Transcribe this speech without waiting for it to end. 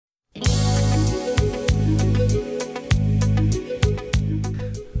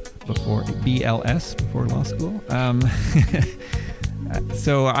BLS before law school.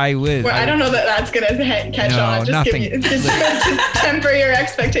 So I would. Well, I don't know that that's going to catch on. Just temper your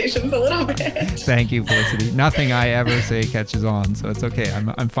expectations a little bit. Thank you, Felicity. Nothing I ever say catches on, so it's okay.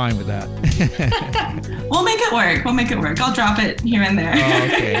 I'm fine with that. We'll make it work. I'll drop it here and there. Oh,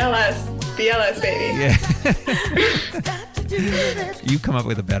 okay. BLS, baby. Yeah. You come up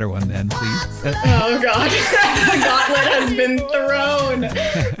with a better one then, please. Oh, God. The gauntlet has been thrown.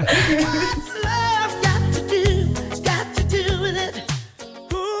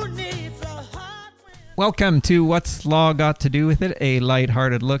 Welcome to What's Law Got to Do with It, a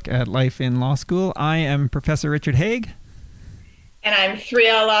lighthearted look at life in law school. I am Professor Richard Haig. And I'm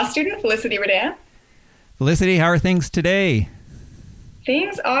 3L law student Felicity Redan. Felicity, how are things today?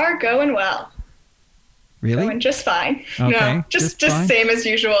 Things are going well. Really? Going just fine. Okay, no, just fine? same as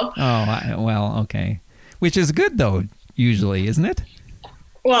usual. Oh, well, okay. Which is good, though, usually, isn't it?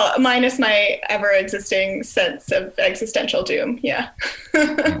 Well, minus my ever-existing sense of existential doom, yeah.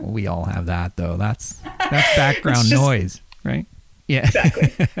 We all have that, though. That's background noise, right? Yeah.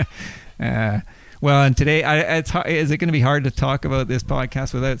 Exactly. Well, and today, is it going to be hard to talk about this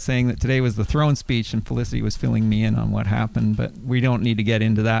podcast without saying that today was the throne speech and Felicity was filling me in on what happened, but we don't need to get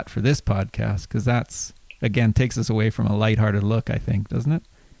into that for this podcast because that's, again, takes us away from a lighthearted look, I think, doesn't it?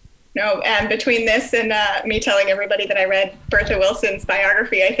 No, and between this and me telling everybody that I read Bertha Wilson's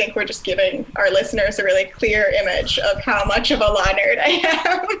biography, I think we're just giving our listeners a really clear image of how much of a law nerd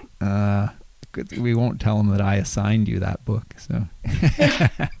I am. We won't tell them that I assigned you that book, so...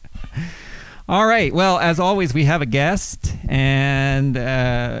 All right. Well, as always, we have a guest, and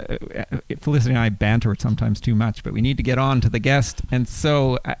Felicity and I banter sometimes too much, but we need to get on to the guest. And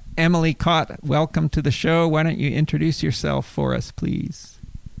so, Emily Cott, welcome to the show. Why don't you introduce yourself for us, please?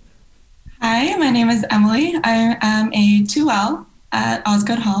 Hi, my name is Emily. I am a 2L at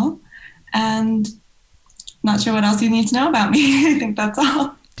Osgoode Hall, and not sure what else you need to know about me. I think that's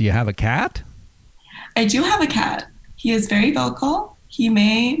all. Do you have a cat? I do have a cat. He is very vocal. He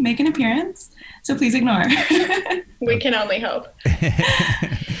may make an appearance, so please ignore. We can only hope.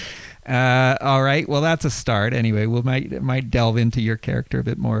 All right. Well, that's a start. Anyway, we might delve into your character a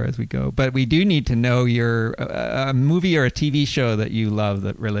bit more as we go. But we do need to know your a movie or a TV show that you love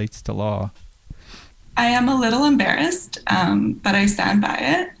that relates to law. I am a little embarrassed, but I stand by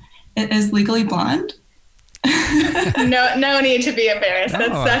it. It is Legally Blonde. No need to be embarrassed.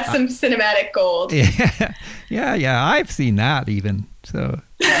 That's some cinematic gold. Yeah. I've seen that even. So.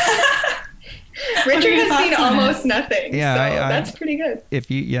 Richard has seen almost nothing. Yeah, so that's pretty good.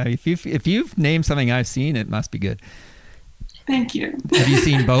 If you've named something I've seen, it must be good. Thank you. Have you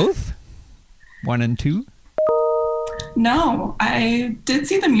seen both? 1 and 2? No, I did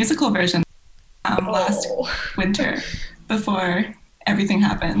see the musical version last winter before everything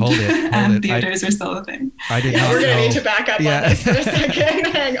happened. Hold it. And theaters were still a thing. I did not we're going to know. need to back up on this for a second.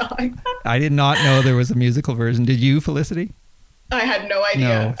 Hang on. I did not know there was a musical version. Did you, Felicity? I had no idea.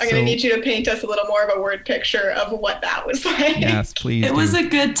 No, I'm going to need you to paint us a little more of a word picture of what that was like. Yes, please. It was a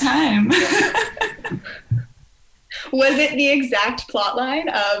good time. Was it the exact plot line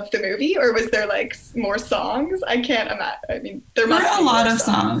of the movie, or was there like more songs? I can't imagine. I mean, there must be a lot of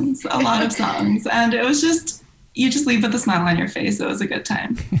songs, and it was just, you just leave with a smile on your face. It was a good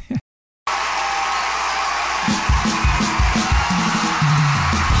time.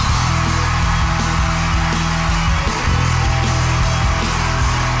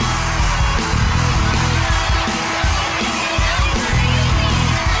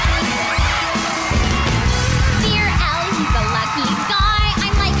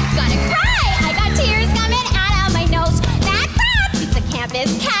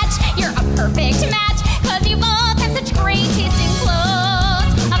 Perfect match, 'cause you both have such great taste in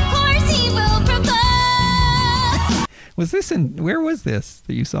clothes. Of course he will propose. Where was this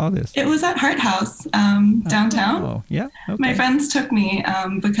that you saw this? It was at Hart House, downtown. Oh, yeah. Okay. My friends took me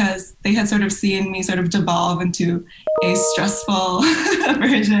because they had sort of seen me sort of devolve into a stressful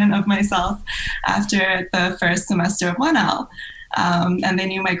version of myself after the first semester of 1L. And they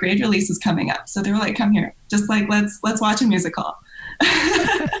knew my grade release was coming up. So they were like, come here, just like, let's watch a musical.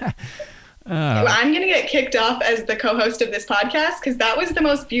 I'm going to get kicked off as the co-host of this podcast because that was the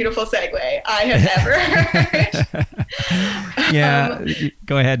most beautiful segue I have ever heard. Yeah,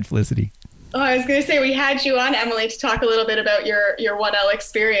 go ahead, Felicity. Oh, I was going to say, we had you on, Emily, to talk a little bit about your 1L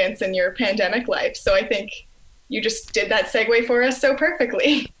experience and your pandemic life. So I think you just did that segue for us so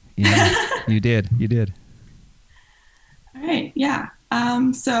perfectly. Yeah, you did. All right, yeah.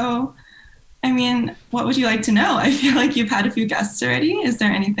 So, I mean, what would you like to know? I feel like you've had a few guests already. Is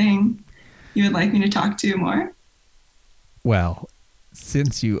there anything you would like me to talk to more? Well,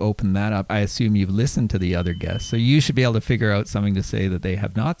 since you opened that up, I assume you've listened to the other guests, so you should be able to figure out something to say that they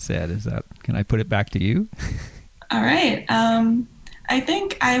have not said. Can I put it back to you? All right. I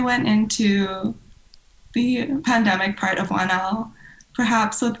think I went into the pandemic part of 1L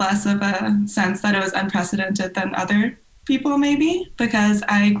perhaps with less of a sense that it was unprecedented than other people maybe, because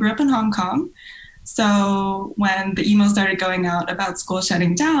I grew up in Hong Kong. So when the emails started going out about school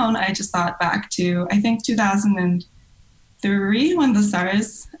shutting down, I just thought back to, I think, 2003 when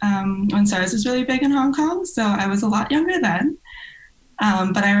SARS was really big in Hong Kong. So I was a lot younger then.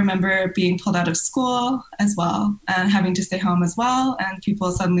 But I remember being pulled out of school as well and having to stay home as well, and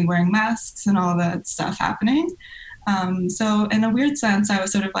people suddenly wearing masks and all that stuff happening. So in a weird sense, I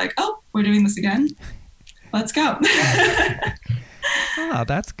was sort of like, oh, we're doing this again. Let's go. Oh,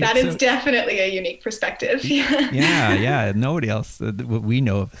 that's good. That is definitely a unique perspective. Yeah. Nobody else what we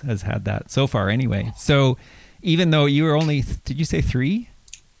know of has had that so far anyway. So even though you were only, did you say 3?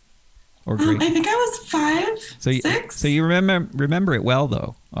 Or grade? I think I was 5, 6. So you remember it well,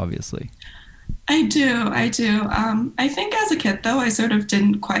 though, obviously. I do. I think as a kid, though, I sort of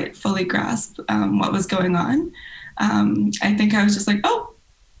didn't quite fully grasp what was going on. I think I was just like, oh,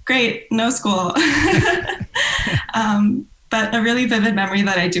 great, no school. But a really vivid memory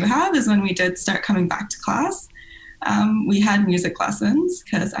that I do have is when we did start coming back to class. We had music lessons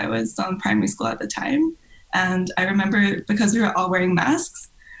because I was on primary school at the time. And I remember because we were all wearing masks,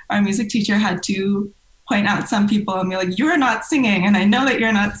 our music teacher had to point out some people and be like, you're not singing. And I know that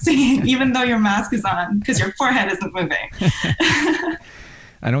you're not singing, even though your mask is on because your forehead isn't moving.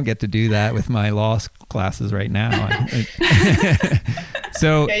 I don't get to do that with my law classes right now.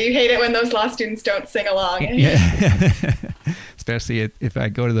 So yeah, you hate it when those law students don't sing along. Yeah. Especially if I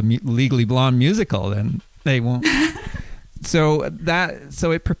go to the Legally Blonde musical, then they won't. So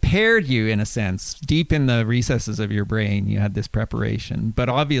it prepared you in a sense, deep in the recesses of your brain. You had this preparation, but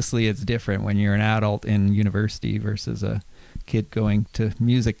obviously it's different when you're an adult in university versus a kid going to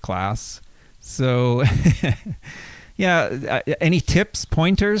music class. So, yeah, any tips,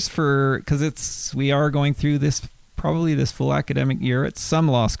 pointers because we are going through this full academic year at some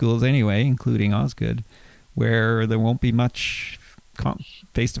law schools anyway, including Osgoode, where there won't be much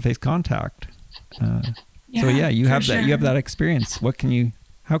face-to-face contact. So yeah, you have that. You have that experience. How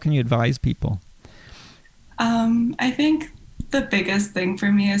can you advise people? I think the biggest thing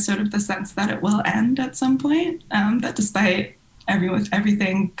for me is sort of the sense that it will end at some point. That despite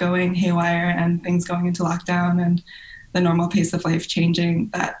everything going haywire and things going into lockdown and the normal pace of life changing,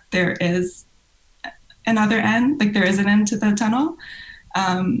 that there is another end. Like there is an end to the tunnel.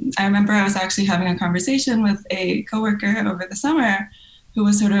 I remember I was actually having a conversation with a coworker over the summer who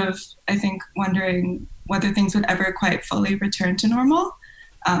was sort of, I think, wondering whether things would ever quite fully return to normal,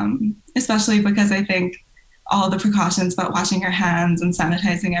 especially because I think all the precautions about washing your hands and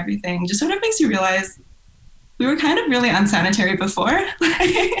sanitizing everything just sort of makes you realize we were kind of really unsanitary before.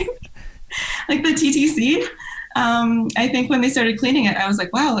 Like the TTC, I think when they started cleaning it, I was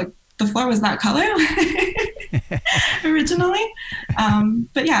like, wow, like the floor was that color originally.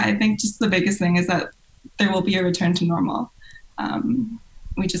 But yeah, I think just the biggest thing is that there will be a return to normal.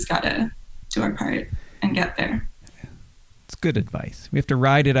 We just got to do our part and get there. It's good advice. We have to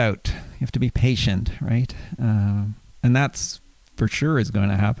ride it out. You have to be patient, right? And that's for sure is going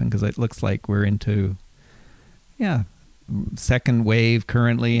to happen because it looks like we're into, second wave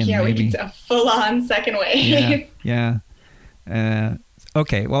currently. And maybe a full-on second wave. Yeah.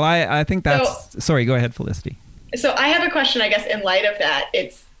 Okay. Well, I think that's... Sorry, go ahead, Felicity. So I have a question, I guess, in light of that.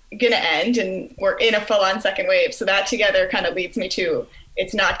 It's going to end and we're in a full-on second wave. So that together kind of leads me to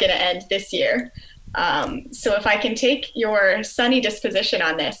it's not going to end this year. So if I can take your sunny disposition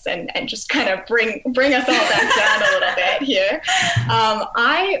on this and just kind of bring us all back down a little bit here.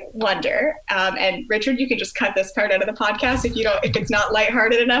 I wonder, and Richard, you can just cut this part out of the podcast if it's not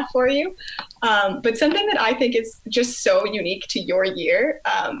lighthearted enough for you. But something that I think is just so unique to your year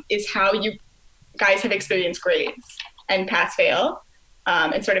is how you guys have experienced grades and pass fail,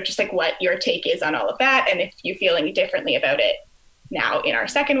 and sort of just like what your take is on all of that, and if you feel any differently about it now in our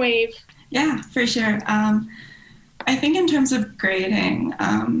second wave. Yeah, for sure. I think in terms of grading,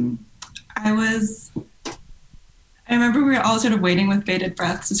 I remember we were all sort of waiting with bated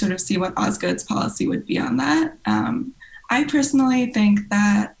breath to sort of see what Osgoode's policy would be on that. I personally think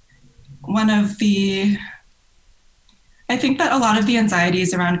that I think that a lot of the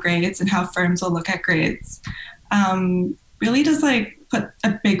anxieties around grades and how firms will look at grades really does like put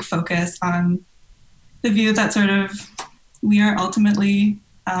a big focus on the view that sort of we are ultimately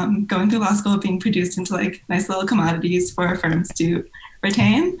going through law school being produced into like nice little commodities for firms to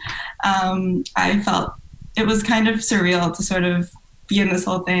retain. I felt it was kind of surreal to sort of be in this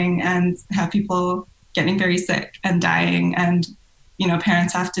whole thing and have people getting very sick and dying, and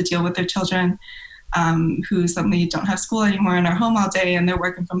parents have to deal with their children who suddenly don't have school anymore and are home all day and they're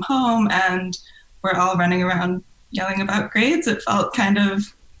working from home, and we're all running around yelling about grades. It felt kind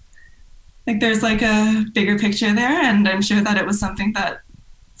of like there's like a bigger picture there, and I'm sure that it was something that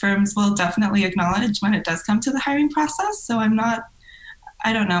firms will definitely acknowledge when it does come to the hiring process. So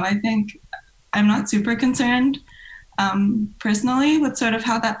I don't know, I think I'm not super concerned personally with sort of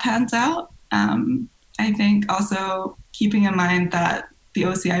how that pans out. I think also keeping in mind that the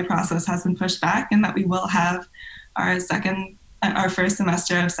OCI process has been pushed back and that we will have our first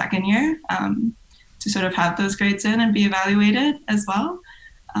semester of second year to sort of have those grades in and be evaluated as well.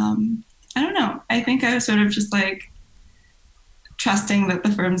 I don't know. I think I was sort of just like trusting that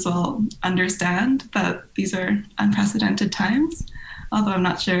the firms will understand that these are unprecedented times, although I'm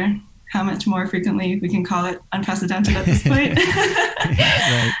not sure how much more frequently we can call it unprecedented at this point.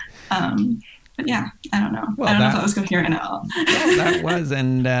 Right. But yeah, I don't know. Well, I don't know if that was coherent at all. Well, that was,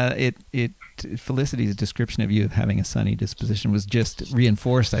 and Felicity's description of you having a sunny disposition was just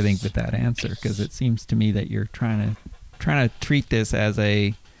reinforced, I think, with that answer, because it seems to me that you're trying to treat this as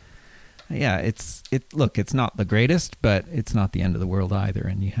look, it's not the greatest, but it's not the end of the world either,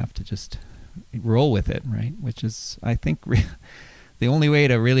 and you have to just roll with it, right? Which is, I think, the only way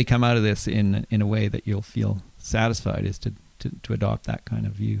to really come out of this in a way that you'll feel satisfied is to adopt that kind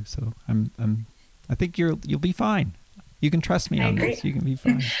of view. So I think you'll be fine. You can trust me on this. You can be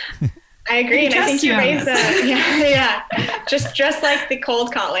fine. I agree, and I think you raise just like the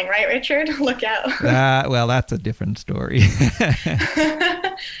cold calling, right, Richard? Look out. Well, that's a different story.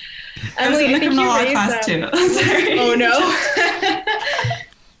 Emily, I think you raised class too. Sorry. Oh no.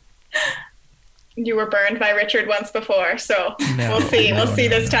 You were burned by Richard once before, so we'll see. We'll see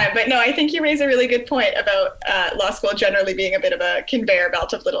this time. But no, I think you raise a really good point about law school generally being a bit of a conveyor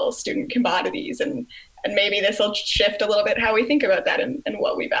belt of little student commodities, and maybe this will shift a little bit how we think about that and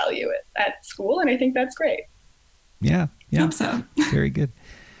what we value at school, and I think that's great. Yeah. Hope so. Very good.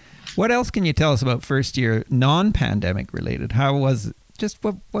 What else can you tell us about first year, non-pandemic related? How was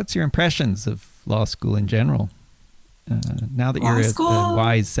what's your impressions of law school in general now that you're a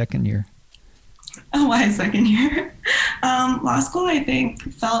wise second year? A wise second year. Law school, I think,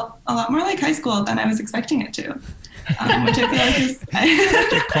 felt a lot more like high school than I was expecting it to, which I feel like is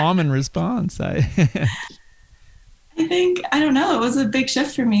such a common response. I think, I don't know, it was a big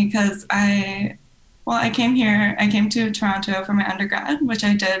shift for me because I came to Toronto for my undergrad, which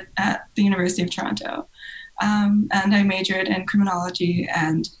I did at the University of Toronto, and I majored in criminology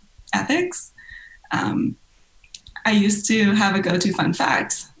and ethics. I used to have a go-to fun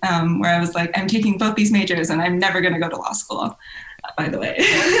fact where I was like, I'm taking both these majors and I'm never going to go to law school, by the way.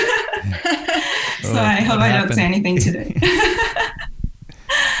 So I hope I don't say anything today.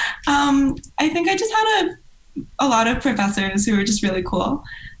 I think I just had a lot of professors who were just really cool,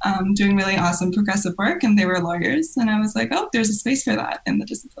 doing really awesome progressive work, and they were lawyers. And I was like, oh, there's a space for that in the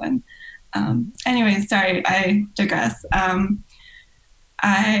discipline. Anyway, sorry, I digress.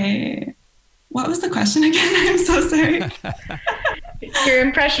 What was the question again? I'm so sorry. Your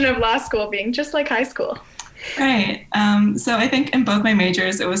impression of law school being just like high school. Right. So I think in both my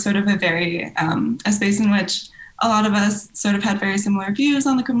majors, it was sort of a space in which a lot of us sort of had very similar views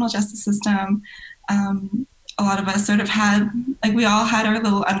on the criminal justice system. A lot of us sort of we all had our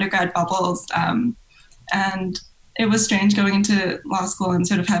little undergrad bubbles. And it was strange going into law school and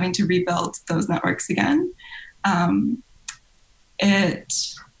sort of having to rebuild those networks again. It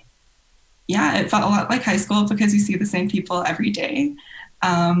felt a lot like high school because you see the same people every day.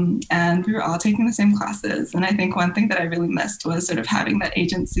 And we were all taking the same classes. And I think one thing that I really missed was sort of having that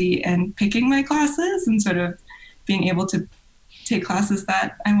agency and picking my classes and sort of being able to take classes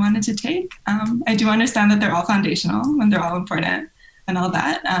that I wanted to take. I do understand that they're all foundational and they're all important and all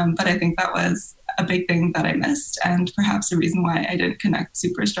that. But I think that was a big thing that I missed, and perhaps a reason why I didn't connect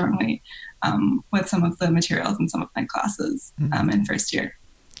super strongly with some of the materials in some of my classes in first year.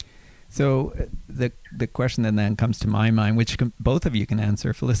 So the question that then comes to my mind, which both of you can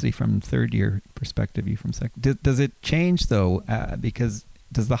answer, Felicity from third year perspective, you from second. Does it change though? Because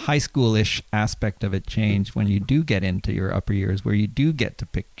does the high school-ish aspect of it change when you do get into your upper years, where you do get to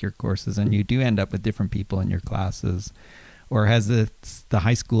pick your courses and you do end up with different people in your classes? Or has the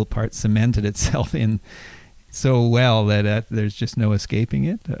high school part cemented itself in so well that there's just no escaping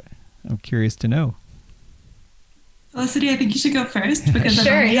it? I'm curious to know. Felicity, I think you should go first because I've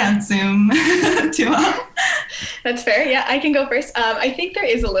already had Zoom too well. That's fair. Yeah, I can go first. I think there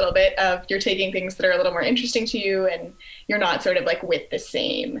is a little bit of you're taking things that are a little more interesting to you, and you're not sort of like with the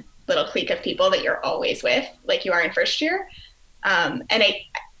same little clique of people that you're always with, like you are in first year. And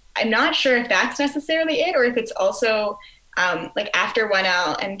I'm not sure if that's necessarily it, or if it's also like after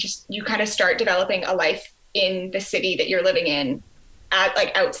 1L and just you kind of start developing a life in the city that you're living in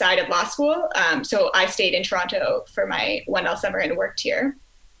like outside of law school. So I stayed in Toronto for my 1L summer and worked here.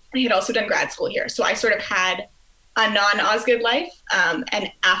 I had also done grad school here. So I sort of had a non-Osgood life.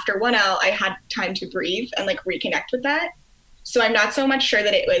 And after 1L, I had time to breathe and like reconnect with that. So I'm not so much sure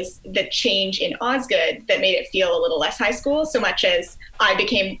that it was the change in Osgood that made it feel a little less high school, so much as I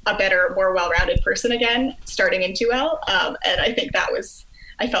became a better, more well-rounded person again, starting in 2L. And I think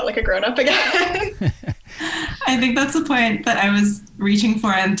I felt like a grown-up again. I think that's the point that I was reaching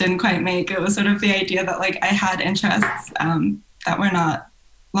for and didn't quite make. It was sort of the idea that like I had interests that were not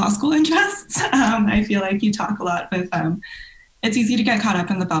law school interests. I feel like you talk a lot with it's easy to get caught up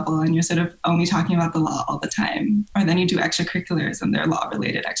in the bubble and you're sort of only talking about the law all the time. Or then you do extracurriculars and they're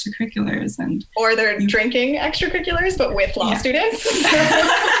law-related extracurriculars. Or they're drinking extracurriculars, but with law students.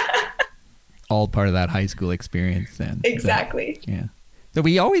 All part of that high school experience then. Exactly. Yeah. So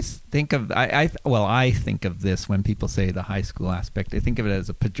we always think of, I think of this when people say the high school aspect. I think of it as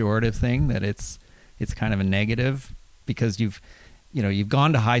a pejorative thing, that it's kind of a negative because you've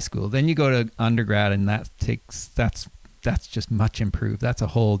gone to high school, then you go to undergrad and that's just much improved. That's a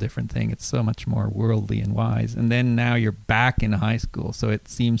whole different thing. It's so much more worldly and wise. And then now you're back in high school, so it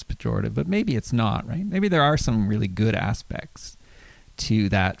seems pejorative, but maybe it's not, right? Maybe there are some really good aspects to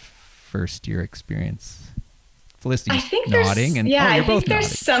that first year experience. Felicity's nodding, and I you're both think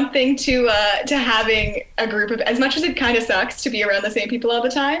there's nodding. something to having a group of, as much as it kind of sucks to be around the same people all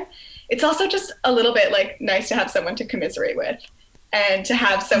the time, it's also just a little bit like nice to have someone to commiserate with and to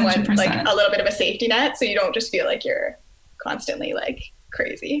have someone 100%. like a little bit of a safety net, so you don't just feel like you're constantly like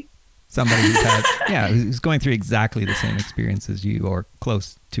crazy. Somebody who's going through exactly the same experience as you, or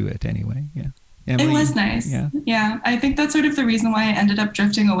close to it anyway. Yeah. Emily, it was nice. Yeah. I think that's sort of the reason why I ended up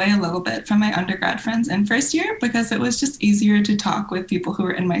drifting away a little bit from my undergrad friends in first year, because it was just easier to talk with people who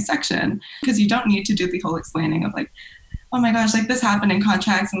were in my section, because you don't need to do the whole explaining of like, oh my gosh, like this happened in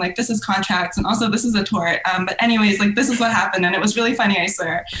contracts, and like this is contracts, and also this is a tort. But anyways, like this is what happened, and it was really funny, I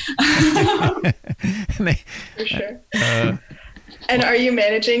swear. For sure. And are you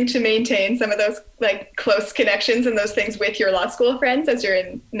managing to maintain some of those like close connections and those things with your law school friends as you're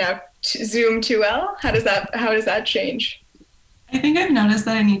in now Zoom 2L? How does that change? I think I've noticed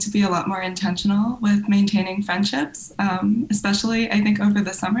that I need to be a lot more intentional with maintaining friendships, especially I think over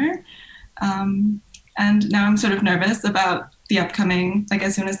the summer. And now I'm sort of nervous about the upcoming, like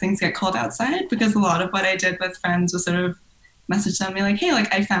as soon as things get cold outside, because a lot of what I did with friends was sort of message them, be like, hey,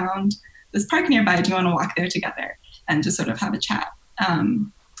 like I found this park nearby. Do you want to walk there together? And just sort of have a chat.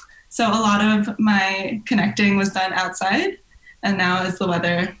 So a lot of my connecting was done outside. And now as the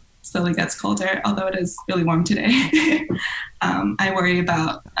weather slowly gets colder, although it is really warm today, I worry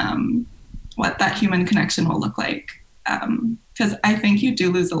about what that human connection will look like. Because I think you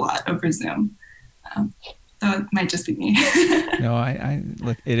do lose a lot over Zoom. So it might just be me. No, I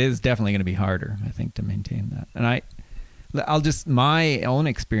look, it is definitely going to be harder, I think, to maintain that. And I'll just, my own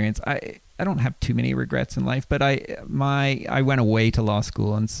experience, I don't have too many regrets in life, but I went away to law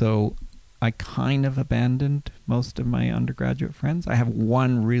school, and so I kind of abandoned most of my undergraduate friends. I have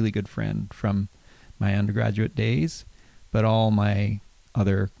one really good friend from my undergraduate days, but all my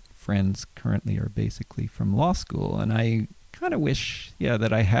other friends currently are basically from law school, and I kind of wish,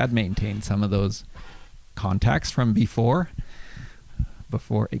 that I had maintained some of those contacts from before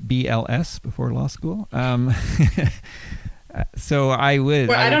BLS, before law school. So I would.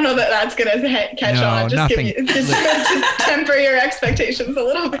 Well, I don't know that that's going to catch on. Just temper your expectations a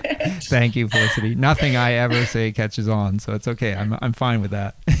little bit. Thank you, Felicity. Nothing I ever say catches on, so it's okay. I'm fine with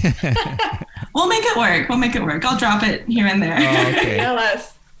that. We'll make it work. I'll drop it here and there. Oh, okay.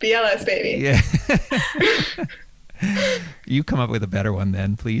 BLS, baby. Yeah. You come up with a better one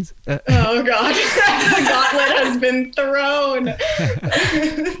then, please. Oh God, the gauntlet has been thrown.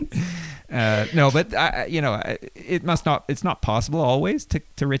 No, but it's not possible always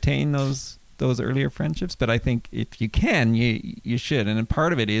to retain those earlier friendships. But I think if you can, you should. And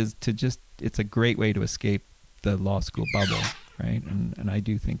part of it is it's a great way to escape the law school bubble, right? And I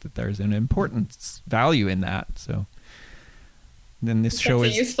do think that there's an important value in that. So then this show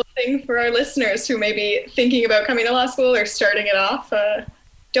is a useful thing for our listeners who may be thinking about coming to law school or starting it off.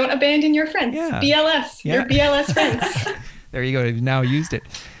 Don't abandon your friends. Yeah. BLS, your BLS friends. There you go. You've now used it.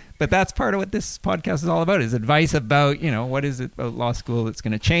 But that's part of what this podcast is all about, is advice about, what is it about law school that's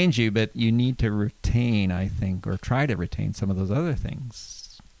going to change you, but you need to retain, I think, or try to retain some of those other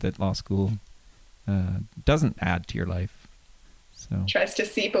things that law school doesn't add to your life. So tries to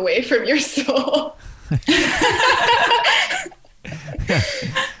seep away from your soul.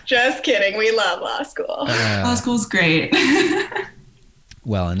 Just kidding. We love law school. Law school's great.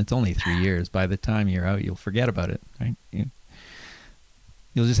 Well, and it's only 3 years. By the time you're out, you'll forget about it, right?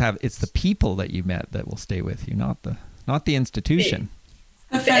 You'll just have, it's the people that you met that will stay with you, not the institution.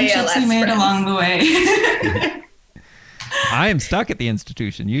 The friendships ALS you made friends. along the way. I am stuck at the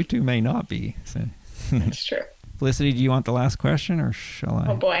institution. You two may not be. So. That's true. Felicity, do you want the last question, or shall I?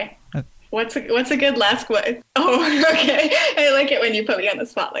 Oh boy. What's a good last one? Oh, okay. I like it when you put me on the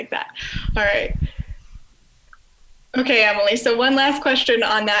spot like that. All right. Okay, Emily. So one last question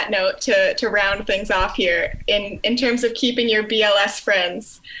on that note to round things off here. In terms of keeping your BLS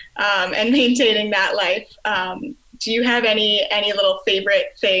friends and maintaining that life, do you have any little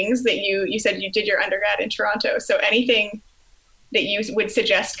favorite things that you said you did your undergrad in Toronto? So anything that you would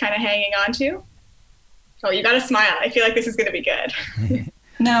suggest kind of hanging on to? Oh, you got to smile. I feel like this is going to be good.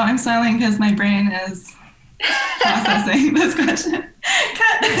 No, I'm smiling because my brain is processing this question.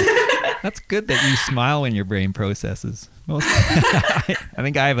 Cut. That's good that you smile when your brain processes. I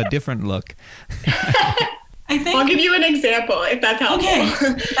think I have a different look. I think I'll give you an example if that's helpful.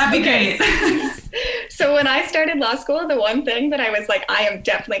 Okay, that'd be great. So when I started law school, the one thing that I was like, I am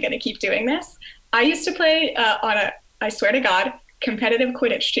definitely going to keep doing this. I used to play I swear to God, competitive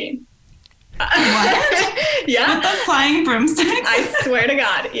Quidditch team. What? Yeah. With the flying broomsticks? I swear to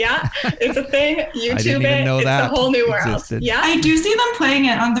God. Yeah. It's a thing. YouTube didn't even know it's that a whole new world. existed. Yeah. I do see them playing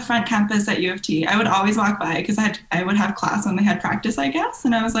it on the front campus at U of T. I would always walk by because I would have class when they had practice, I guess.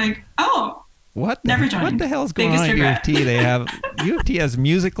 And I was like, oh, What never joined. the hell's going Biggest on at U regret. of T? They have U of T has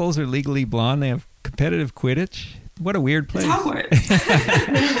musicals or Legally Blonde. They have competitive Quidditch. What a weird place. It's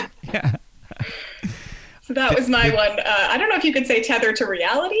Hogwarts. Yeah. So that was my one. I don't know if you could say tether to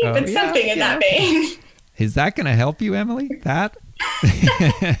reality, Oh, but yeah, something in yeah. that vein. Is that going to help you, Emily? That?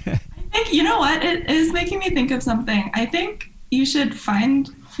 I think, you know what? It is making me think of something. I think you should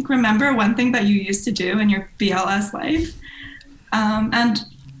remember one thing that you used to do in your BLS life, and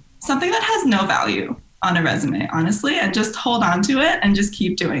something that has no value on a resume, honestly, and just hold on to it and just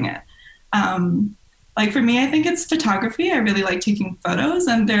keep doing it. Like for me, I think it's photography. I really like taking photos,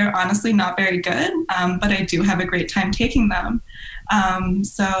 and they're honestly not very good, but I do have a great time taking them.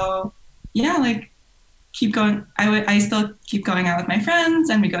 So yeah, like keep going. I still keep going out with my friends,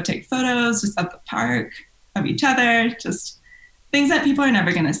 and we go take photos just at the park of each other, just things that people are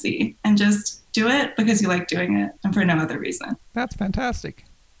never going to see, and just do it because you like doing it and for no other reason. That's fantastic.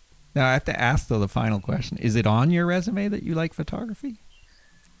 Now, I have to ask, though, the final question. Is it on your resume that you like photography?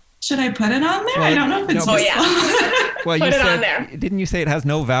 Should I put it on there? Well, I don't know if it's no, useful. Oh, yeah. Well, Put you it said, on there. Didn't you say it has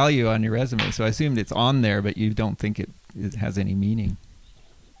no value on your resume? So I assumed it's on there, but you don't think it has any meaning.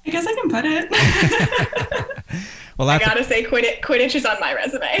 I guess I can put it. Well, I that's gotta say, Quidditch is on my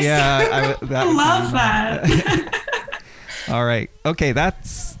resume. yeah. I love that. All right. Okay,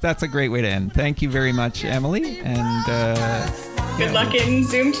 that's a great way to end. Thank you very much, Emily, and Good luck in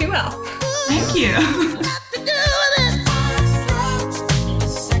Zoom 2L. Thank you.